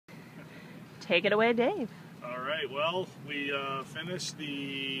Take it away, Dave. All right, well, we finished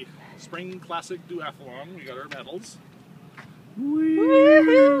the Spring Classic Duathlon. We got our medals.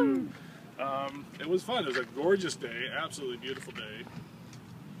 Woohoo! It was fun. It was a gorgeous day, absolutely beautiful day.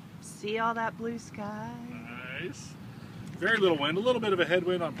 See all that blue sky? Nice. Very little wind, a little bit of a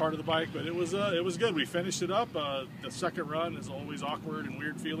headwind on part of the bike, but it was good. We finished it up. The second run is always awkward and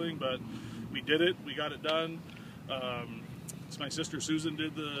weird feeling, but we did it. We got it done. My sister Susan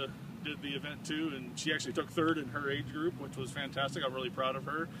did the event too, and she actually took third in her age group, which was fantastic. I'm really proud of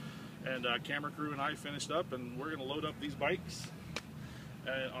her. And camera crew and I finished up, and we're going to load up these bikes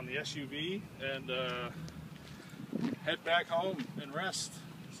on the SUV and head back home and rest.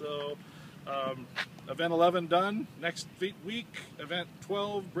 So event 11 done. Next week, event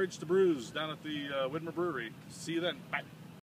 12, Bridge to Brews down at the Widmer Brewery. See you then. Bye.